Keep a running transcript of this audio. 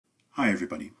Hi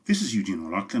everybody, this is Eugene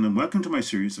O'Loughlin and welcome to my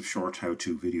series of short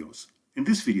how-to videos. In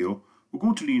this video, we're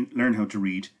going to learn how to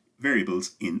read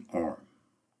variables in R.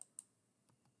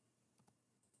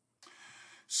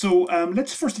 So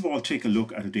let's first of all take a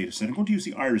look at a data set. I'm going to use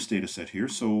the iris data set here.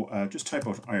 So just type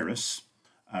out iris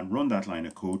and run that line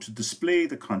of code to display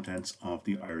the contents of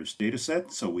the iris data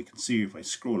set. So we can see if I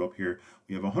scroll up here,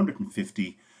 we have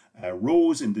 150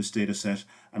 rows in this data set,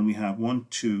 and we have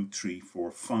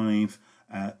 5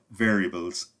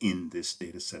 variables in this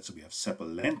data set. So we have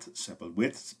sepal length, sepal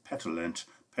width, petal length,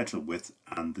 petal width,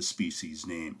 and the species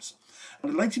names.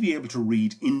 And I'd like to be able to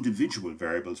read individual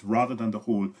variables rather than the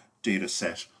whole data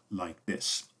set like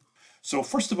this. So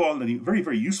first of all, a very,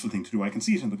 very useful thing to do, I can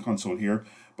see it in the console here,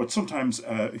 but sometimes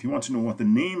if you want to know what the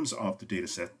names of the data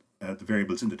set, the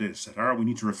variables in the data set are, we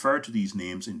need to refer to these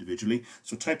names individually.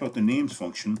 So type out the names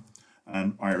function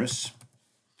and iris,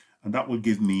 and that will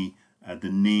give me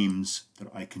the names that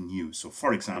I can use. So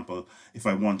for example, if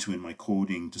I want to, in my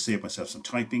coding, to save myself some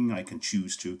typing, I can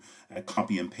choose to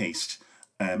copy and paste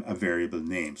a variable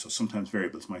name. So sometimes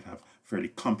variables might have fairly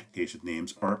complicated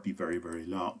names or be very, very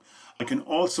long. I can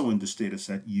also in this data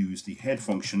set use the head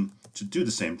function to do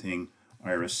the same thing,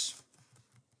 iris,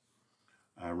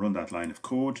 run that line of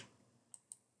code.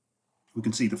 We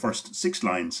can see the first 6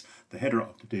 lines, the header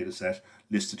of the data set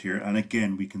listed here, and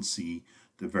again we can see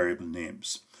the variable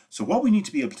names. So what we need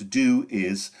to be able to do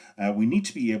is we need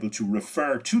to be able to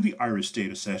refer to the iris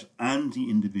data set and the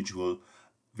individual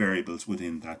variables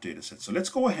within that data set. So let's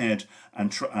go ahead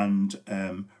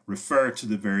and refer to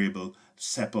the variable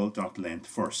sepal.length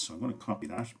first. So I'm going to copy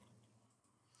that.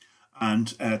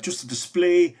 And just to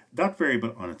display that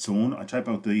variable on its own, I type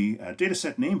out the data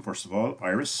set name first of all,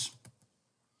 iris.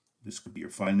 This could be your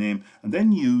file name, and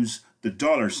then use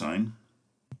the $sign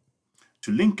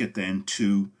to link it then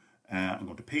to, I'm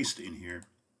going to paste in here,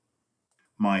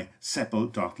 my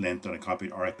sepal.length that I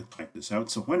copied, or I could type this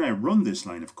out. So when I run this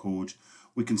line of code,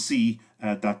 we can see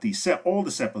that all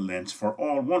the sepal lengths for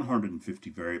all 150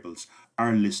 variables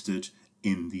are listed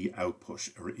in the output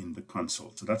or in the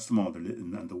console. So that's them all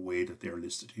and the way that they're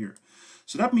listed here.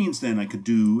 So that means then I could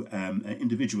do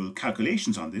individual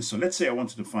calculations on this. So let's say I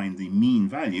wanted to find the mean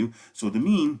value. So the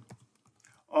mean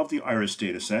of the iris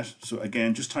data set. So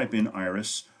again, just type in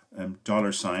iris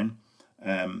 $sign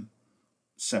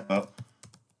sepal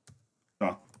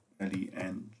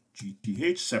length,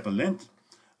 sepal length.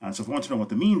 And so if I want to know what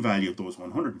the mean value of those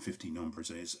 150 numbers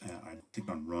is, I click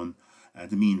on run.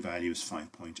 The mean value is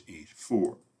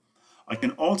 5.84. I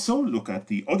can also look at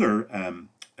the other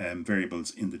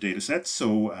variables in the data set.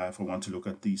 So if I want to look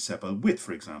at the sepal width,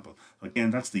 for example, again,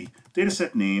 that's the data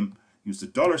set name, use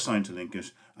the $sign to link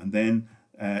it, and then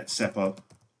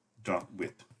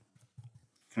sepal.width.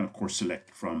 Can of course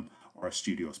select from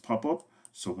RStudio's pop-up.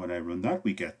 So when I run that,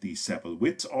 we get the sepal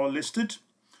width all listed.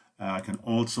 I can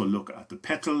also look at the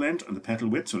petal length and the petal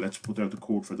width. So let's put out the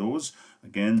code for those.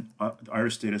 Again,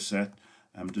 iris data set,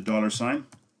 the $sign,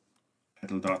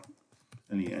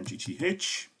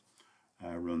 petal.length.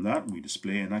 Run that, we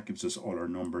display, and that gives us all our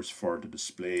numbers for the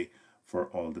display for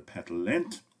all the petal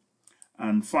length.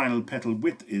 And final petal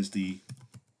width is the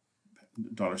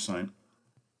 $sign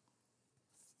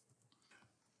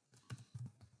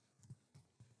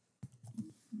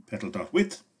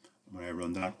petal.width. When I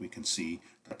run that, we can see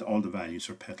that all the values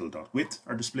for petal.width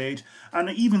are displayed. And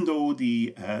even though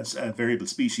the variable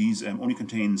species only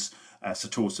contains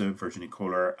Setosa,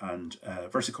 virginicolor, and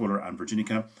versicolor, and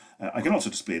virginica, I can also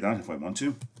display that if I want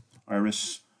to.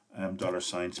 Iris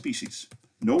 $sign species.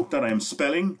 Note that I am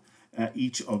spelling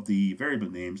each of the variable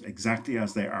names exactly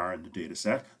as they are in the data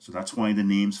set. So that's why the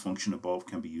names function above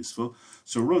can be useful.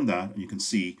 So run that, and you can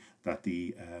see that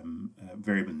the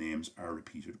variable names are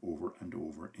repeated over and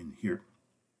over in here.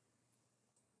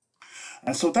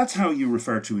 And so that's how you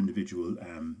refer to individual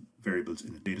variables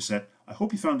in a data set. I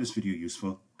hope you found this video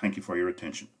useful. Thank you for your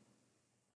attention.